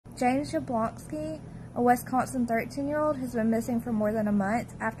James Yoblonski, a Wisconsin 13-year-old, has been missing for more than a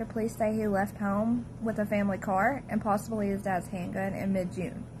month after police say he left home with a family car and possibly his dad's handgun in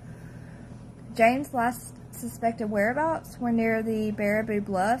mid-June. James' last suspected whereabouts were near the Baraboo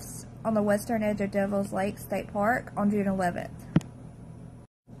Bluffs on the western edge of Devil's Lake State Park on June 11th.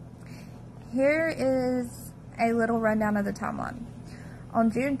 Here is a little rundown of the timeline. On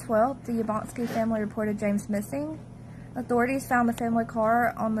June 12th, the Yoblonski family reported James missing. Authorities found the family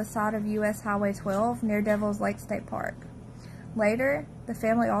car on the side of U.S. Highway 12 near Devil's Lake State Park. Later, the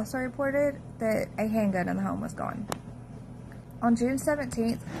family also reported that a handgun in the home was gone. On June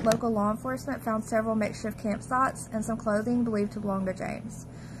 17th, local law enforcement found several makeshift campsites and some clothing believed to belong to James.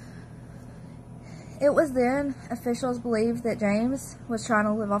 It was then officials believed that James was trying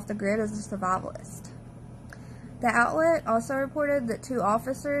to live off the grid as a survivalist. The outlet also reported that 2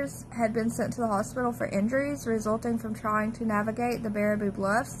 officers had been sent to the hospital for injuries resulting from trying to navigate the Baraboo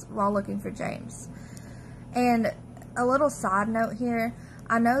Bluffs while looking for James. And a little side note here,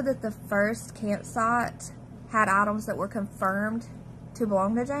 I know that the first campsite had items that were confirmed to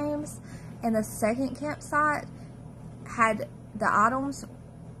belong to James, and the second campsite had the items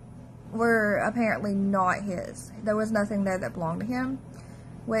were apparently not his. There was nothing there that belonged to him,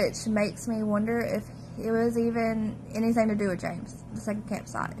 which makes me wonder if it was even anything to do with James, the second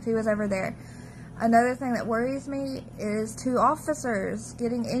campsite, if he was ever there. Another thing that worries me is 2 officers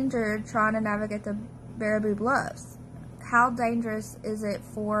getting injured trying to navigate the Baraboo Bluffs. How dangerous is it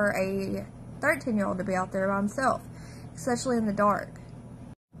for a 13-year-old to be out there by himself, especially in the dark?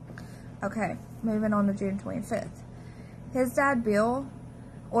 Okay, moving on to June 25th. His dad, Bill,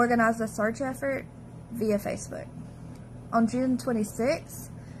 organized a search effort via Facebook. On June 26th,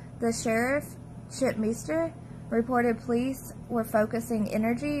 the sheriff, Chip Meester, reported police were focusing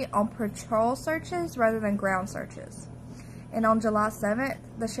energy on patrol searches rather than ground searches. And on July 7th,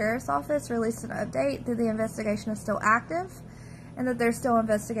 the sheriff's office released an update that the investigation is still active and that they're still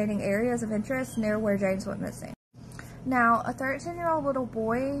investigating areas of interest near where James went missing. Now, a 13-year-old little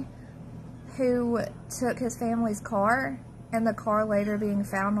boy who took his family's car and the car later being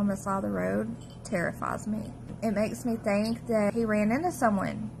found on the side of the road terrifies me. It makes me think that he ran into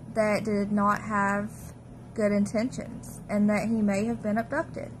someone that did not have good intentions and that he may have been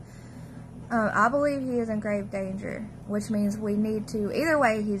abducted. I believe he is in grave danger, which means we need to, either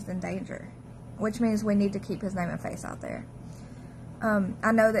way he's in danger, which means we need to keep his name and face out there.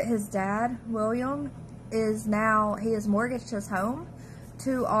 I know that his dad, William, he has mortgaged his home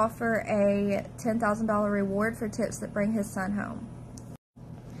to offer a $10,000 reward for tips that bring his son home.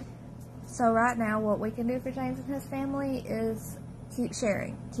 So right now what we can do for James and his family is keep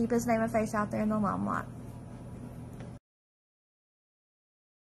sharing. Keep his name and face out there in the limelight.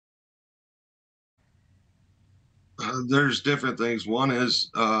 There's different things. One is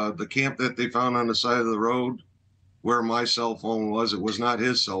the camp that they found on the side of the road where my cell phone was. It was not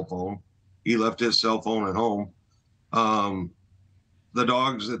his cell phone. He left his cell phone at home. The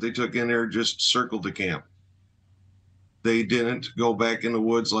dogs that they took in there just circled the camp. They didn't go back in the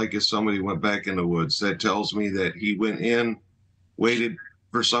woods like if somebody went back in the woods. That tells me that he went in, waited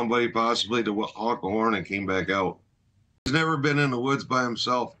for somebody possibly to honk a horn and came back out. He's never been in the woods by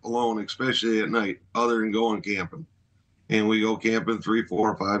himself alone, especially at night, other than going camping. And we go camping 3,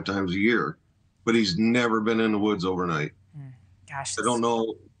 4, 5 times a year, but he's never been in the woods overnight. Gosh, I don't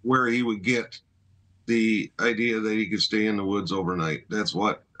know where he would get the idea that he could stay in the woods overnight. That's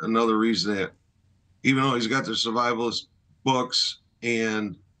another reason that even though he's got the survivalist books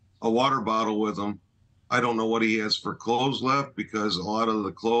and a water bottle with him, I don't know what he has for clothes left, because a lot of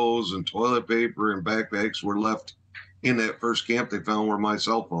the clothes and toilet paper and backpacks were left in that first camp they found where my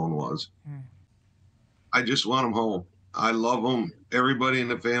cell phone was. I just want him home. I love him. Everybody in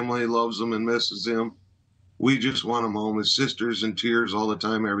the family loves him and misses him. We just want him home. His sister's in tears all the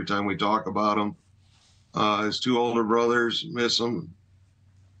time every time we talk about him. His 2 older brothers miss him.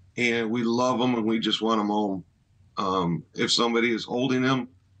 And we love him and we just want him home. If somebody is holding him,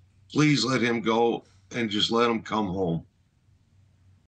 please let him go and just let him come home.